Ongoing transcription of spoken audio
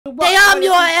Te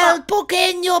amo el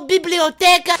pequeño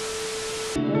biblioteca.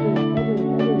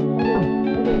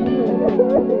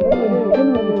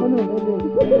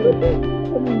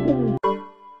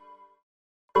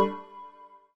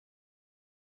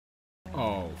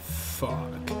 Oh,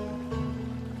 fuck.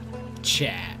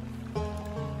 Chat.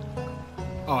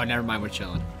 Oh, never mind, we're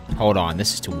chilling. Hold on,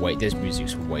 this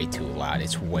music's way too loud.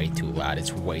 It's way too loud.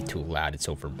 It's way too loud. It's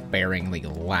overbearingly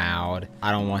loud.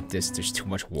 I don't want this. There's too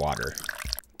much water.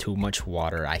 Too much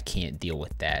water. I can't deal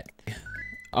with that.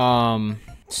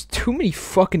 It's too many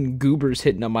fucking goobers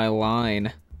hitting on my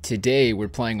line. Today, we're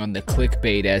playing on the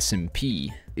Clickbait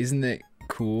SMP. Isn't that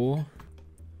cool?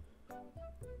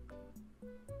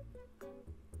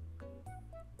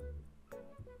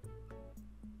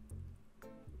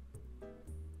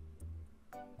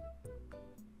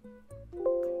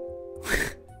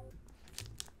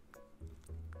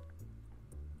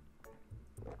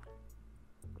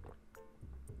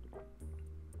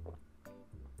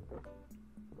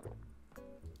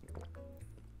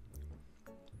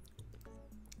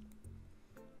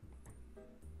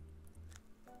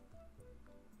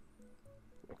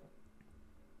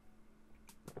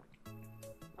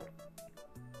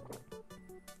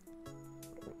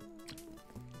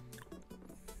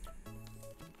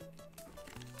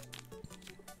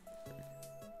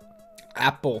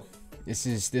 Apple.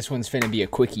 This one's finna be a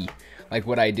quickie, like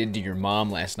what I did to your mom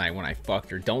last night when I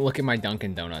fucked her. Don't look at my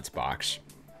Dunkin' Donuts box.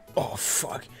 Oh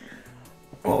fuck.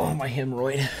 Oh, my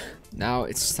hemorrhoid. Now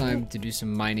it's time to do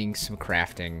some mining, some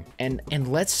crafting, and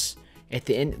let's at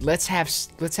the end let's have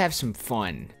some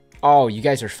fun. Oh, you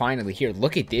guys are finally here.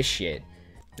 Look at this shit.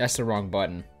 That's the wrong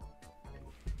button.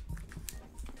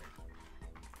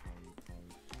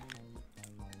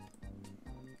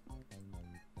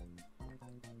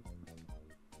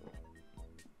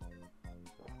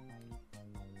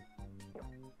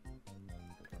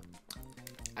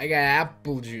 I got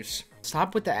apple juice.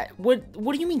 Stop with that. What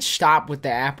do you mean stop with the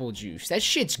apple juice? That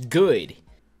shit's good.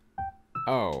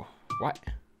 Oh, what?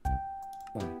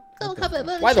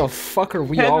 Why the fuck are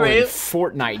we all in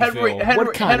Fortniteville?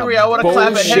 What kind Henry, of I want to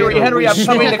clap it. Henry, I'm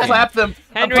coming to clap them.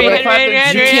 Henry, you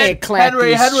can't clap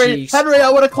these cheeks. Henry,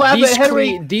 I want to clap it.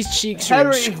 Henry, these cheeks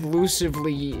are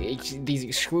exclusively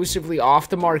off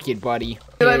the market, buddy.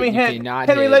 Let me hit.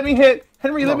 Henry, let me hit.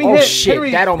 Henry, let me hit. Oh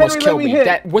shit, that almost killed me.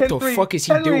 What the fuck is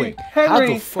he doing? How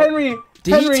the fuck?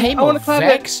 Did he tame a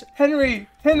Vex? Henry,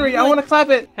 I want to clap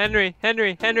it. Henry, please,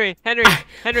 I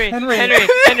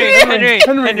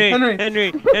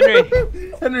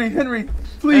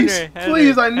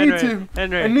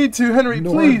need to, Henry,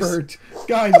 please. Norbert,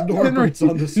 guys, Norbert's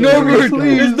on the server. Norbert,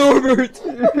 please, Norbert.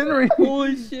 Henry.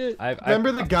 Holy shit.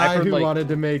 Remember the guy who wanted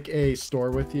to make a store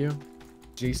with you?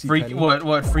 JC Freaky,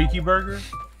 what, Freaky Burger?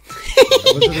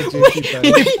 Was it a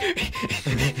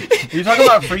JC Are you talking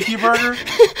about Freaky Burger?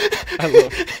 I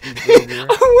love Freaky Burger.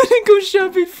 I wanna go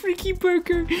shop at Freaky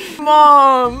Burger.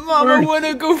 Mom, I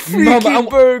wanna go Freaky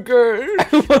Burger.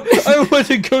 I want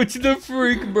to go to the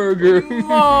Freak Burger.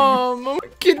 Mom,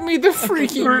 get me the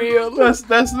freaky meal. That's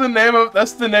the name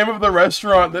of the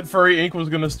restaurant that Furry Inc. was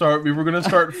gonna start. We were gonna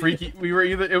start Freaky.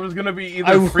 It was gonna be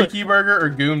either Freaky Burger or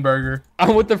Goon Burger. I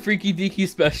want the Freaky Deaky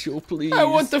special, please. I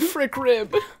want the frick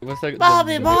rib. What's that?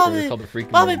 Bobby, Bobby,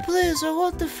 please, I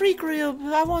want the freak rib.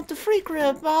 I want the freak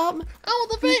rib, Mom. I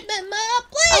want the freak rib, Mom,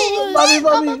 please.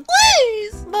 Bobby.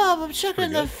 Please. Mom, I'm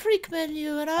checking the freak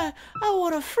menu and I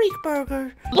want a freak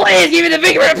burger. Please give me the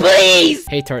big rib, please.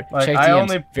 Hey Tart, Like, check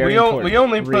DMs. Very important. we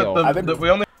only Real. put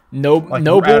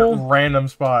Noble. random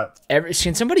spots.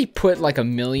 Can somebody put like $1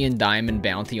 million diamond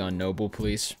bounty on Noble,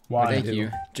 please? Why? Thank you.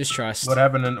 Just trust. What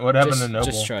happened to Noble?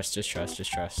 Just trust.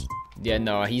 Yeah,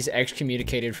 no, he's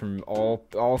excommunicated from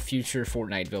all future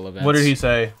Fortniteville events. What did he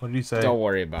say? Don't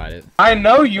worry about it. I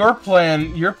know you're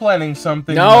planning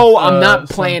something. No, I'm not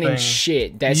planning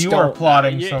shit. You are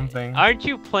plotting something. Aren't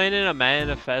you planning a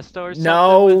manifesto or something?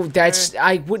 No,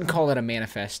 I wouldn't call it a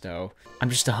manifesto. I'm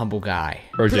just a humble guy.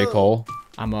 Or J. Cole.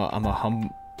 I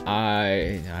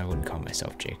wouldn't call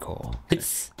myself J. Cole.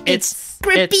 It's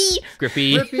Grippy.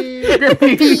 Grippy.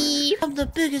 I'm the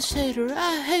biggest hater.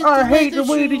 I hate the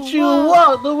way that you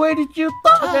walk, the way that you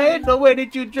talk. I hate the way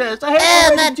that you dress. I hate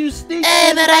the way that you sneak.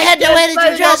 Hey, man, I hate the way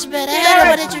that you dress, man. I hate the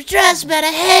way that you dress, man.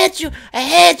 I hate you. I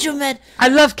hate you, man. I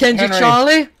love Kendrick, Henry.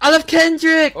 Charlie. I love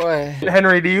Kendrick.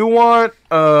 Henry, do you want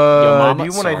Mama,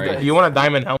 do you want a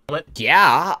diamond helmet?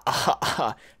 Yeah.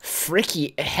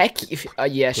 Fricky heck.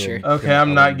 Yeah, sure. Okay,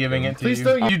 I'm not giving it to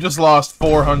you. You just lost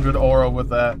 400 aura with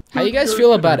that. How you guys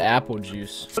feel about apple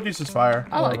juice? Apple juice is fire.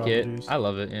 I like it. I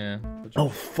love it, yeah. Oh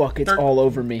fuck, it's all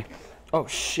over me. Oh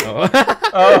shit.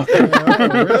 Oh,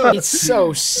 really? It's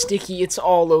so sticky. It's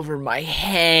all over my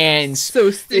hands. So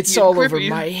sticky. It's all over grippy.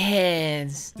 my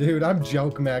hands. Dude, I'm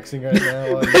joke maxing right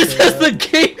now. while you This say is the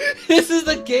that. game. This is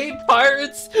the game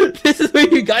pirates. This is what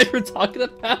you guys were talking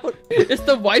about. It's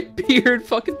the white beard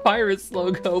fucking pirates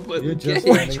logo, but You're just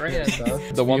gay learning trans. stuff.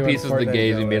 The One You Piece and was the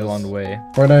gays we Fortnite made is. along the way.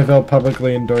 Fortniteville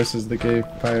publicly endorses the gay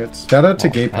pirates. Shout out to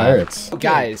gay pirates.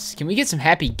 Guys, can we get some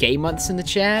happy gay months in the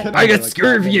chat? I got Like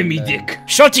scurvy that in me one day. dick.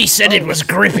 Shotty said it was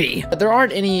grippy. There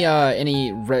aren't any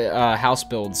house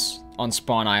builds on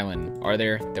Spawn Island, are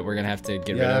there? That we're gonna have to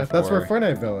get rid Yeah, of? that's where or-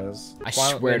 Fortniteville is. I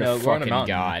swear no, to we're on a fucking mountain.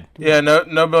 God. yeah,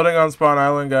 no building on Spawn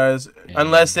Island, guys.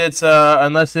 Unless it's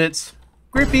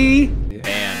grippy.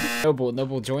 Man.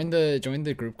 Noble, join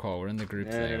the group call. We're in the group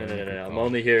today. We're in the group I'm call.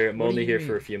 only here. I'm What do only you here mean?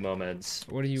 for a few moments.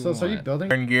 What do you So want? are you building?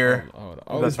 Turn gear.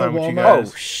 Oh, That's the fine with you Walmart-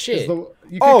 guys. oh shit. You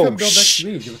can Oh, come build next sh- to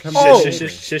me. You can come Oh, build Shush, next to me.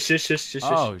 shush, shush, shush, shush,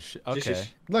 shush, Oh, shush. okay.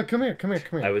 Look, come here.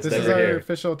 I was This is never our here.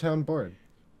 official town board.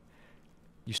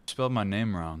 You spelled my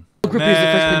name wrong. Grippy is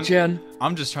the freshman gen.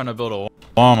 I'm just trying to build a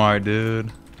Walmart,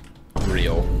 dude.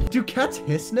 real. Do cats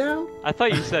hiss now? I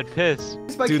thought you said piss.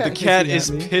 Is my Dude, the cat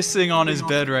hissing is at me? pissing on his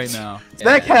bed right now.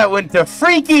 That cat went to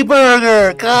Freaky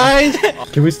Burger, guys.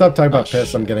 Can we stop talking about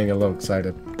piss? I'm getting a little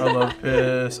excited. I love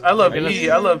piss. I love pee.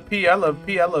 I love pee. I love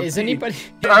pee. I love Is pee. anybody?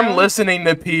 I'm listening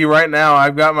to pee right now.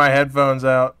 I've got my headphones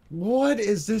out. What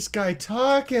is this guy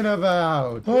talking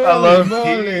about? I love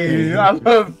Holy pee. I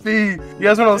love pee. You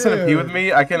guys want to listen to pee with Dude.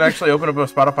 me? I can actually open up a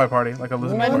Spotify party, like a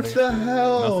listening What party. the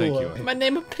hell? No, thank you. My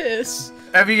name is Piss.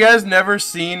 Have you guys never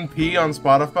seen pee on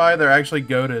Spotify? They're actually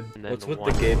goated. And then What's with the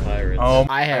one- gay pirates? Oh,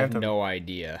 I have Phantom. no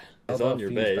idea. It's on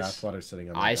your base. Bathwater sitting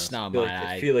on my I desk. snub I feel my like,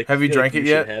 I eye. feel like, Have you I feel drank like it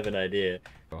you yet? should have an idea.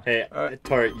 Hey,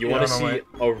 Tart, you yeah, want to no, see wait.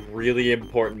 a really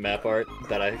important map art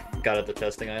that I got at the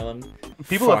testing island?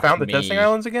 People have Fuck found the me. testing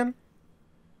islands again?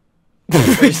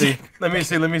 Let me see. Let me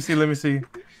see. Let me see. Let me see.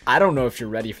 I don't know if you're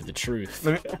ready for the truth.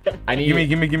 Let me, I need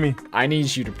give me. I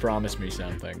need you to promise me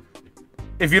something.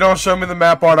 If you don't show me the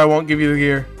map art, I won't give you the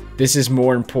gear. This is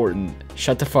more important.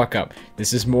 Shut the fuck up.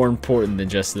 This is more important than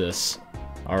just this.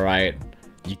 All right.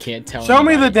 You can't tell. Show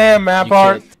me the anybody. damn map You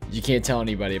art. You can't tell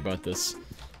anybody about this.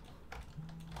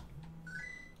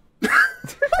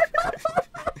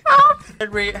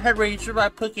 Henry, you're my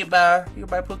Pokemon. You're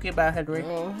my Pokemon, Henry.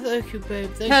 Oh, thank you, babe.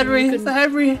 Thank Henry, you.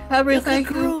 Henry,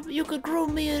 You could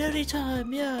groom me at any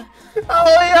time, yeah.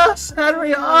 Oh yes,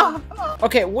 Henry. Oh.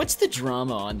 Okay, what's the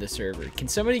drama on the server? Can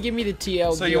somebody give me the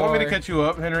TLDR? So you want me to catch you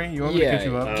up, Henry? You want me to catch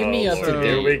you up? Give me Oh, up to so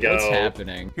date. here we go. What's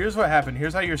happening? Here's what happened.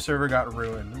 Here's how your server got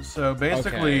ruined. So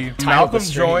basically, Okay. Title Malcolm the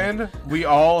stream. joined. We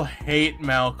all hate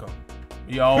Malcolm.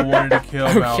 We all wanted to kill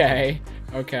Malcolm. Okay.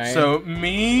 Okay. So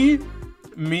me,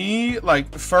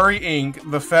 like Furry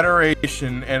Inc., the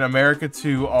Federation, and America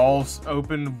 2 all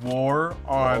opened war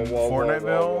on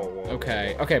Fortniteville.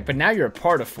 Okay. Okay, but now you're a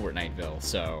part of Fortniteville,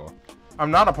 so. I'm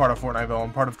not a part of Fortniteville.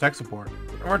 I'm part of tech support.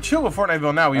 We're chill with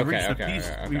Fortniteville now. We've Okay, reached okay, a peace.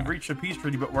 okay, okay. We've reached a peace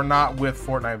treaty, but we're not with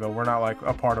Fortniteville. We're not like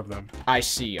a part of them. I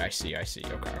see. Okay. I'm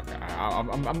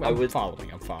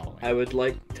following. I'm following. I would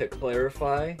like to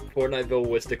clarify, Fortniteville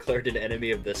was declared an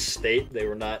enemy of the state. They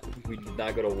were not. We did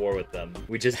not go to war with them.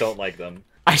 We just don't like them.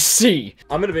 I see.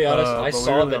 I'm gonna be honest. I but we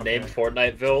saw really the don't name care.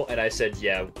 Fortniteville, and I said,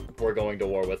 "Yeah, we're going to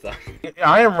war with them."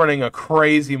 I am running a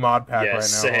crazy mod pack Yeah, right now.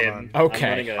 same. Hold on. Okay.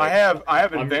 I'm running a- I have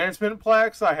I'm- advancement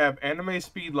plaques. I have anime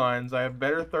speed lines. I have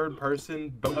better third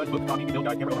person.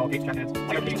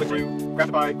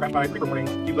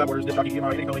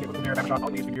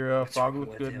 Fog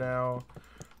looks good now.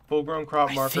 Full grown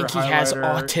crop I marker. think he has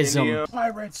highlighter, autism. India.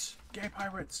 Pirates. Gay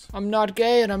pirates. I'm not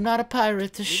gay and I'm not a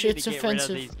pirate. This We need shit's to get rid of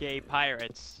offensive. these gay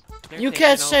pirates. They're You taking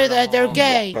can't say over the that, they're whole-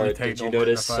 gay. Tart, take did you over in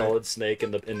notice the fight. Solid Snake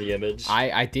in the image?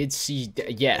 I did see.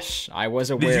 Yes, I was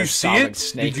aware Did you of see Solid it?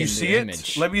 Snake Did you in see the it?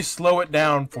 image. Let me slow it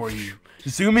down for you.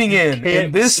 Zooming in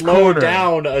Can't this slow corner.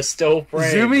 down a still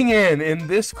frame. Zooming in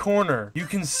this corner, you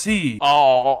can see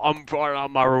Oh, I'm right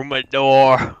on my roommate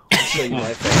door. Show you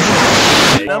my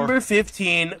face. number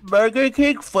 15, Burger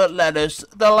King foot lettuce.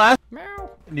 The last. Meow.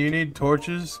 Do you need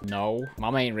torches? No,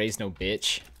 mama ain't raised no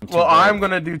bitch. too Well, broke. I'm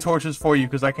gonna do torches for you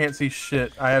because I can't see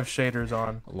shit. I have shaders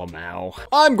on. Lamau.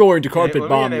 I'm going to carpet Let me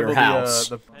bomb enable your the, house.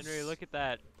 Henry, look at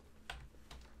that.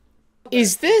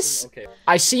 Is this? Okay,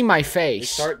 I see my we face.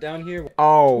 start down here.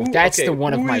 Oh, Ooh, that's okay, the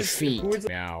one of who my is- feet. who is-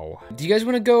 Meow. Do you guys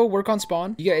want to go work on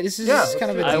spawn? You guys, this is Yeah,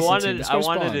 kind of a let's I decent team. wanted Let's I go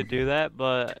wanted spawn. to do that,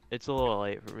 but it's a little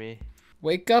late for me.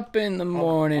 Wake up in the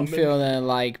morning I'm in- feeling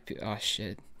like. Oh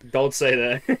shit. Don't say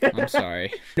that. I'm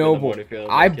sorry. the Noble. morning feeling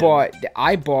I like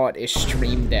him. bought a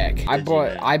stream deck. I Did you, bought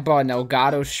man? I bought an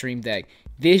Elgato stream deck.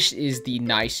 This is the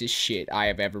nicest shit I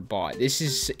have ever bought.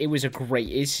 It was a great,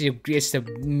 it's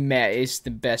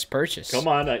the best purchase. Come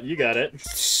on, you got it.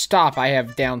 Stop, I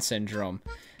have Down syndrome.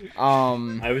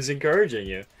 I was encouraging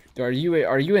you. Are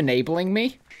you enabling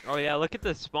me? Oh yeah, look at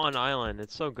the spawn island.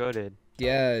 It's so goated.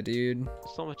 Yeah, dude.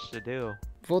 So much to do.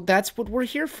 Well, that's what we're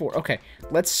here for. Okay,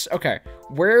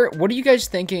 what are you guys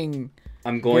thinking?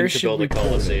 I'm going to build a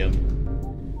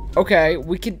coliseum. Okay,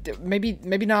 we could, maybe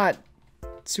not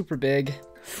super big.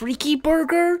 Freaky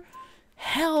Burger?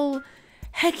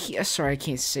 Heck, yeah, sorry, I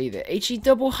can't say that. HE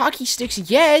double hockey sticks,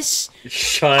 yes!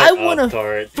 Shut I up, want a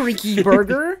Tart. Freaky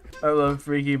Burger. I love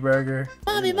Freaky Burger.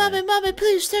 Mommy,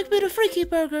 please take me to Freaky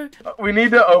Burger. We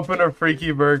need to open a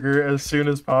Freaky Burger as soon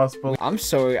as possible.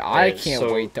 I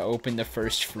can't wait to open the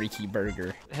first Freaky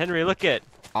Burger. Henry, look at.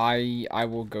 I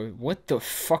will go. What the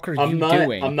fuck are you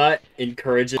doing? I'm not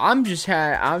encouraging. I'm just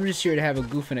here to have a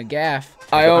goof and a gaff.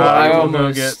 I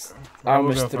almost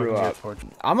threw up.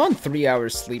 I'm on 3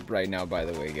 hours sleep right now, by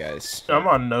the way, guys. I'm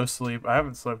on no sleep. I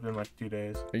haven't slept in like 2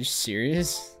 days. Are you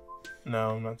serious?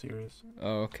 No, I'm not serious.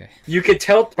 Oh, okay. You could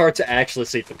tell Tart's actually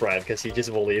sleep deprived because he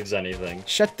just believes anything.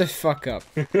 Shut the fuck up.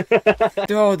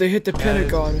 Oh, they hit the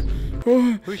Pentagon.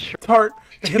 Tart,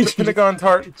 hit the Pentagon,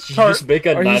 Tart. Did you Tart, just make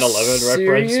a 9/11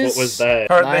 reference? What was that?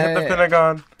 Tart, they hit the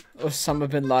Pentagon. Osama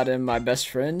bin Laden, my best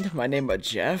friend. My name is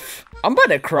Jeff. I'm about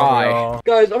to cry. Oh,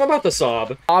 Guys, I'm about to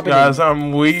sob. guys,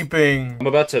 I'm weeping. I'm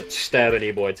about to stab an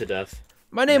E-boy to death.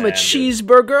 My name is Man,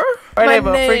 Cheeseburger. My name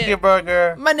is Freaky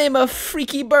Burger. My name is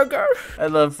Freaky Burger. I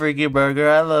love Freaky Burger.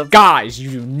 I love. Guys,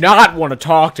 you do not want to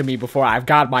talk to me before I've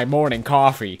got my morning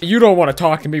coffee. You don't want to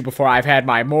talk to me before I've had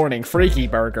my morning Freaky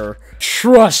Burger.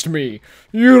 Trust me,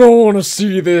 you don't want to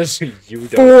see this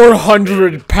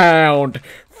 400-pound,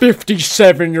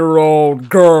 57-year-old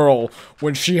girl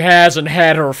when she hasn't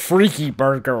had her Freaky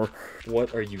Burger.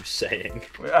 What are you saying?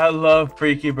 I love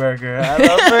Freaky Burger. I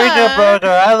love Freaky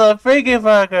Burger. I love Freaky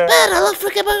Burger. Man, I love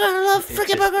Freaky Burger. I love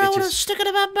Freaky Burger. I want to stick it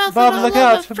in my mouth. Bob, look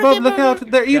out! Bob, look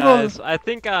out! They're evil. Guys, I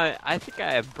think I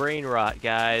have brain rot,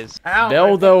 guys.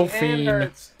 Belle Delphine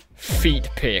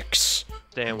feet pics.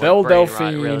 Damn, what Belle brain rot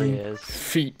Delphine really is.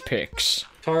 feet pics.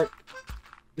 Tart,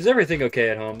 is everything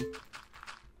okay at home?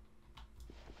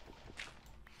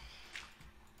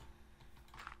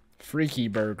 Freaky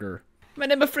Burger. My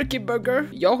name is Freaky Burger.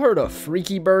 Y'all heard of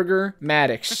Freaky Burger?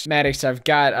 Maddox, I've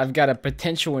got a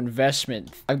potential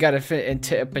investment. I've got a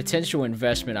potential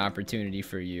investment opportunity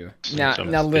for you.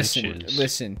 Now listen.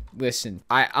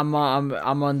 I'm on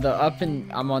the up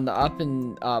and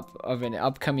up of an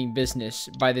upcoming business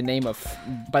by the name of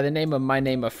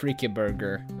Freaky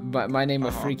Burger. But my name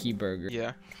of Freaky Burger.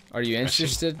 Yeah. Are you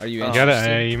interested? Are you You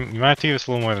interested? you might have to give us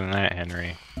a little more than that,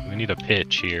 Henry. We need a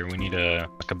pitch here. We need a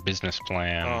business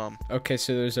plan. Okay,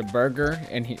 so there's a burger,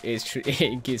 and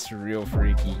it gets real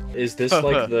freaky. Is this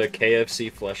like the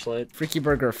KFC fleshlight? Freaky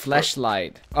Burger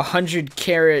fleshlight.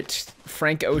 100-carat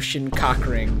Frank Ocean cock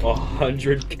ring.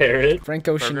 100-carat? Frank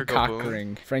Ocean Burger cock kaboom.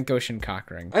 ring. Frank Ocean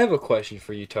cock ring. I have a question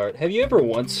for you, Tart. Have you ever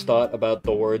once thought about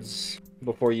the words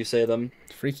before you say them?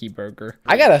 Freaky Burger.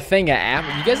 I got a thing of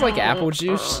apple. You guys like apple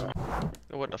juice?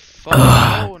 What the fuck?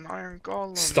 Oh, an iron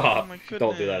golem. Stop. Oh my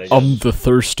Don't do that goodness. again. the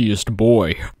thirstiest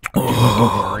boy.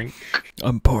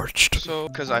 I'm parched. So,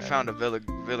 because I found a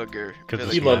villager.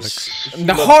 He loves...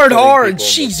 The hard,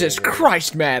 Jesus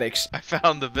Christ, Maddox. I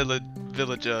found the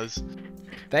villagers.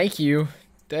 Thank you.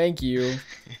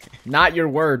 Not your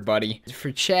word, buddy.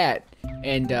 For chat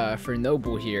and for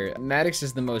Noble here, Maddox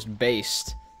is the most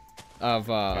based of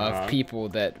people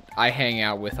that I hang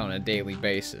out with on a daily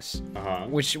basis.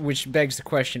 Which begs the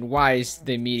question: why is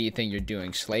the immediate thing you're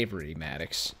doing slavery,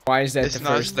 Maddox? Why is that It's the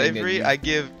not first thing slavery. that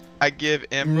you... I give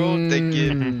emerald.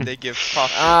 They give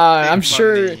profit. I'm big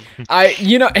sure. money. Have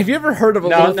you ever heard of a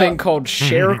little thing called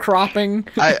sharecropping?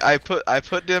 I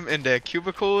put them in their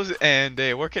cubicles and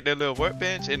they work at their little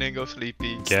workbench and then go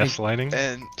sleepy. Gaslighting?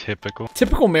 And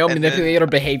Typical male manipulator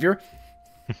behavior.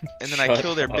 And then I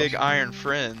kill their big iron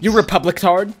friends. You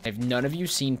Republicard? Have none of you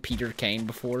seen Peter Kane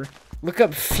before? Look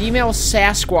up female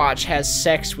Sasquatch has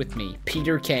sex with me.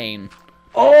 Peter Kane.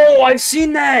 Oh, I've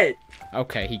seen that!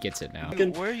 Okay, he gets it now.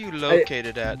 Where are you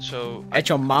located at? So at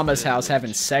your mama's house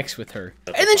having sex with her.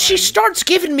 And then she starts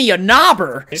giving me a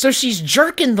knobber. So she's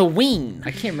jerking the ween.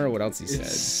 I can't remember what else he said.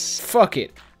 Fuck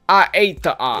it. I ate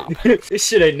the op. This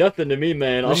shit ain't nothing to me,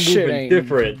 man. I'm moving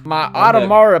different. My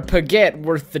Audemars Piguet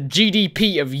worth the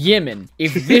GDP of Yemen.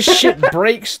 If this shit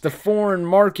breaks, the foreign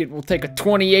market will take a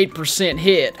 28%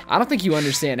 hit. I don't think you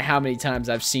understand how many times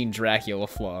I've seen Dracula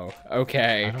flow.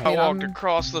 Okay. I walked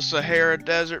across the Sahara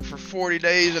Desert for 40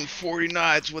 days and 40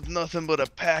 nights with nothing but a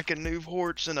pack of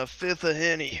Newports and a fifth of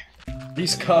Henny.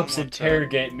 These cops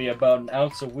interrogate me about an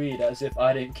ounce of weed as if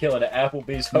I didn't kill an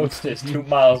Applebee's hostess 2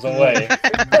 miles away.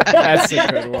 That's a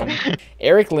good one.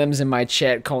 Eric Lim's in my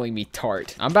chat calling me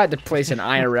Tart. I'm about to place an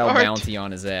IRL bounty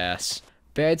on his ass.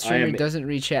 Bad streamer doesn't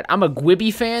reach chat. I'm a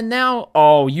Gwibby fan now?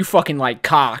 Oh, you fucking like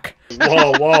cock.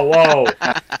 Whoa, whoa, whoa.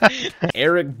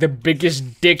 Eric, the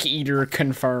biggest dick eater,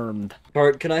 confirmed.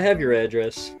 Tart, can I have your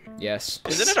address? Yes.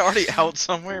 Isn't it already out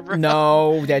somewhere, bro?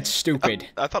 No, that's stupid.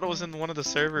 I thought it was in one of the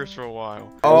servers for a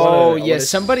while. Oh, yeah,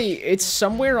 somebody, it's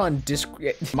somewhere on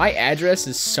Discord. My address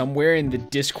is somewhere in the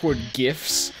Discord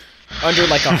GIFs. Under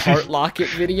like a Heart Locket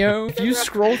video. If you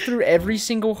scroll through every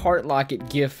single Heart Locket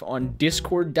GIF on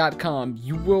discord.com,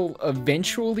 you will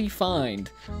eventually find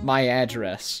my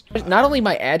address. Not only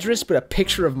my address, but a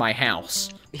picture of my house.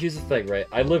 Here's the thing, right?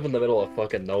 I live in the middle of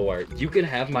fucking nowhere. You can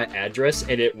have my address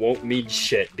and it won't mean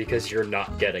shit because you're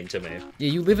not getting to me.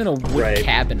 Yeah, you live in a wood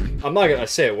cabin. I'm not gonna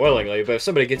say it willingly, but if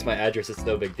somebody gets my address, it's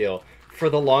no big deal. For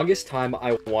the longest time,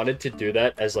 I wanted to do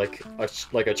that as like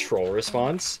a troll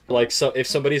response. Like, so if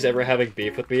somebody's ever having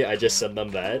beef with me, I just send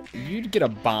them that. You'd get a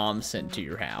bomb sent to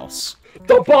your house.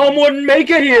 The bomb wouldn't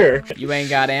make it here! You ain't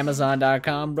got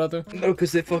Amazon.com, brother? No,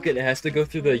 because it has to go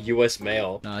through the US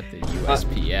mail. Not the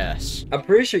USPS. I'm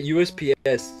pretty sure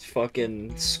USPS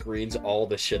fucking screens all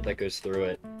the shit that goes through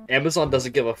it. Amazon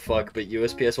doesn't give a fuck, but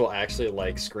USPS will actually,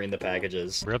 like, screen the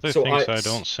packages. Brother thinks I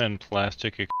don't send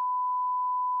plastic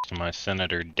to my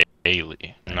senator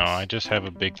daily. No, I just have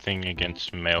a big thing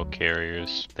against mail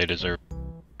carriers. They deserve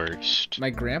first.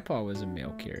 My grandpa was a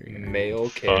mail carrier.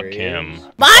 Mail carrier? Fuck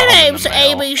him. My name's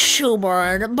Amy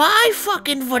Schumer, and my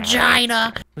fucking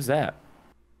vagina. Who's that?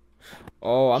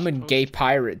 Oh, I'm in gay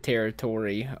pirate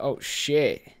territory. Oh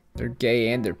shit. They're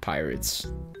gay and they're pirates.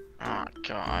 Oh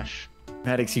gosh.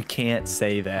 Maddox, you can't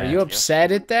say that. Are you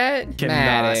upset at that? Cannot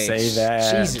Maddox. say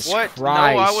that. Jesus What? Christ,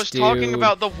 No, I was talking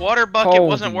about the water bucket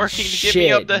wasn't working to get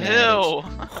me up the hill.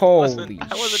 Holy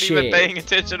I wasn't shit. even paying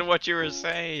attention to what you were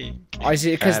saying. Is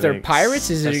it because they're pirates?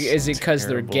 Is it because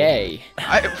they're gay?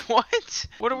 What?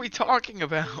 What are we talking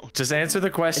about? Just answer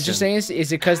the question. Just saying, is it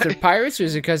because they're pirates or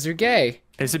is it because they're gay?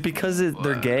 Is it because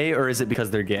they're gay or is it because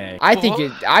they're gay? I think.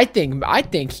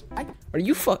 Are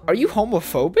you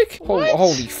homophobic?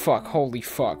 Holy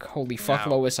fuck,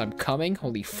 Lois, I'm coming.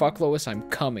 Holy fuck, Lois, I'm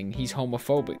coming. He's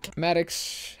homophobic.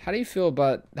 Maddox, how do you feel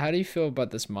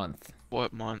about this month?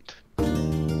 What month?